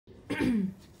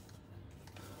Hello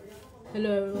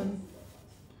everyone,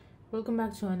 welcome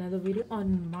back to another video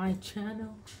on my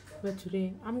channel, where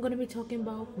today I'm gonna be talking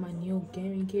about my new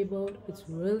gaming keyboard. It's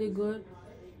really good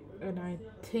and I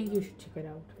think you should check it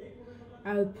out.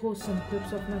 I'll post some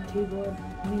clips of my keyboard,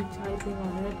 me typing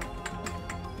on it.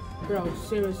 Bro,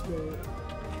 seriously,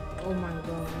 oh my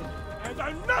god. And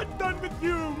I'm not done with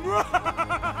you!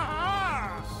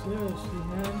 Seriously,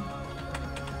 man.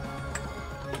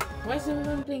 Why is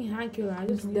everyone playing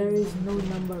Hackula? There is no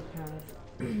number pad.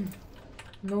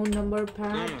 No number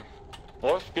pad.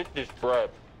 Let's get this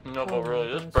bread. No, but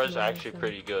really, this bread's actually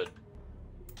pretty good.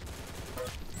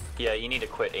 Yeah, you need to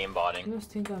quit aimbotting. You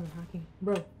must think I'm hacking.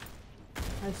 Bro,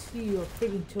 I see your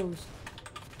freaking toes.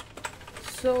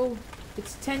 So,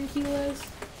 it's 10 kilos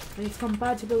and it's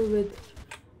compatible with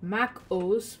Mac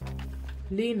OS,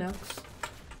 Linux,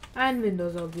 and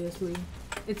Windows obviously.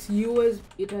 It's USB.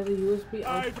 It has a USB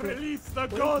output. I've released the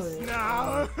ghost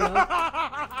now. It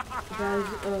has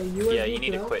a USB. Yeah, you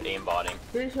need to quit aimbotting.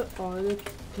 Pretty sure all the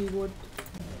keyboard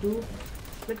do.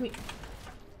 Let me.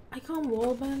 I can't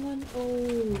wall bang on.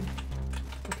 Oh.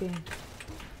 Okay.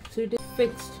 So it is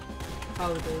fixed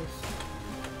how it is.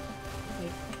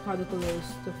 Like how the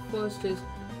colors. The first is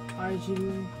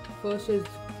RGB. First is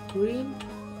green,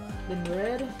 then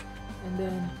red, and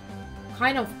then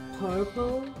kind of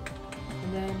purple.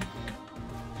 And then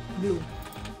blue.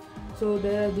 So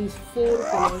there are these 4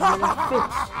 colors that are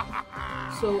fixed.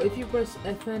 So if you press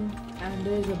FN and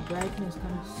there is a brightness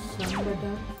kind of sun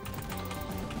button,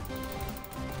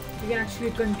 you can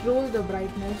actually control the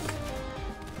brightness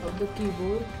of the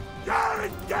keyboard.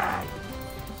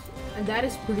 And that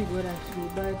is pretty good actually,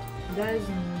 but that is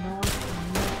not much.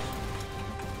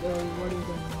 What is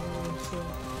the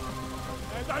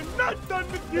And I'm not done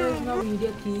with you! There is no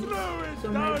media key. So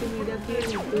multimedia key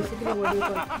is basically what you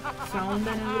call sound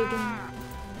and everything.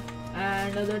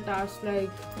 And other tasks like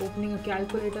opening a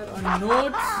calculator or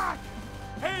notes.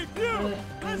 Hey, you!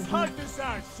 Let's hug this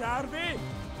out, shall we?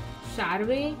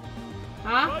 Sharvey?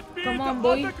 Huh? Want me Come to on,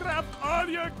 boy. autograph all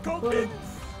your copings?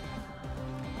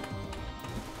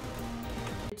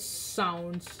 It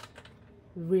sounds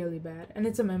really bad. And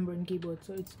it's a membrane keyboard,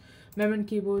 so it's membrane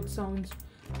keyboard sounds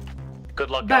Good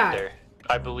luck bad. out there.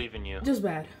 I believe in you. Just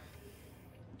bad.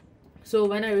 So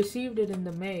when I received it in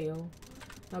the mail,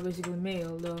 not basically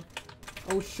mail,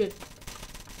 oh shit.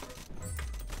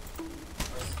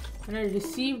 When I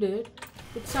received it,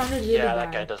 it sounded really Yeah, bad.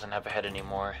 that guy doesn't have a head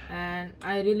anymore. And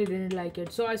I really didn't like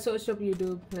it. So I searched up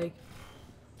YouTube, like,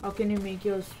 how can you make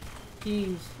your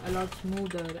keys a lot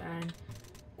smoother and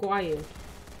quiet?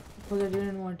 Because I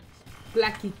didn't want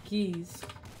clacky keys.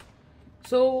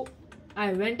 So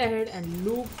I went ahead and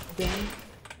looped them,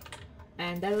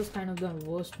 and that was kind of the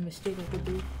worst mistake I could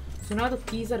do. So now the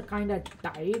keys are kind of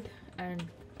tight and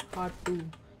hard to,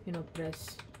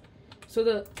 press. So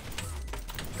the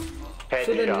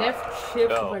left shift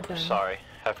button sorry.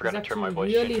 I forgot is to turn my actually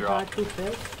voice really changer hard off. to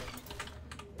press,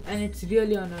 and it's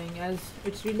really annoying as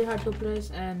it's really hard to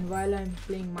press. And while I'm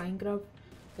playing Minecraft,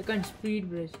 I can't speed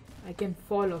bridge. I can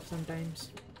fall off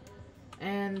sometimes,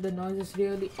 and the noise is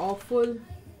really awful.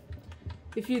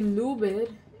 If you lube it,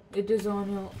 it is at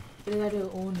your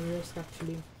own risk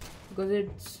actually, because it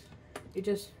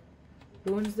just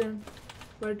ruins them.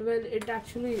 But well, it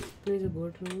actually plays a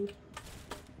good role. It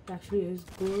actually is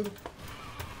good.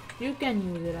 You can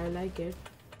use it. I like it.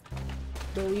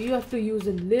 Though you have to use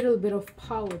a little bit of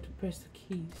power to press the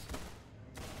keys.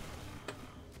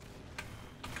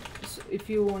 So if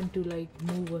you want to like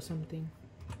move or something.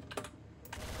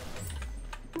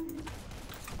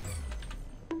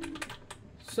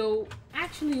 So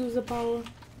actually use the power.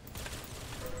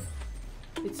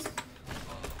 It's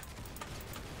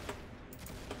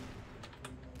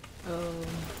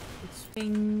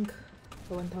paying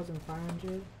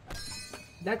 1,500.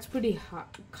 That's pretty high,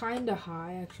 kinda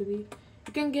high actually.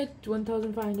 You can get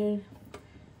 1,500.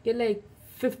 Get like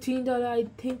 $15. I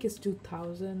think it's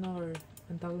 2,000 or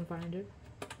 1,500.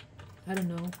 I don't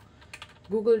know.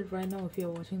 Google it right now if you're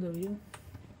watching the video.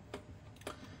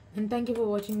 And thank you for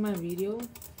watching my video.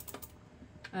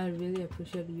 I really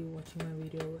appreciate you watching my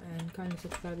video, and kindly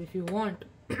subscribe if you want.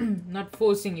 Not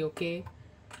forcing you, okay?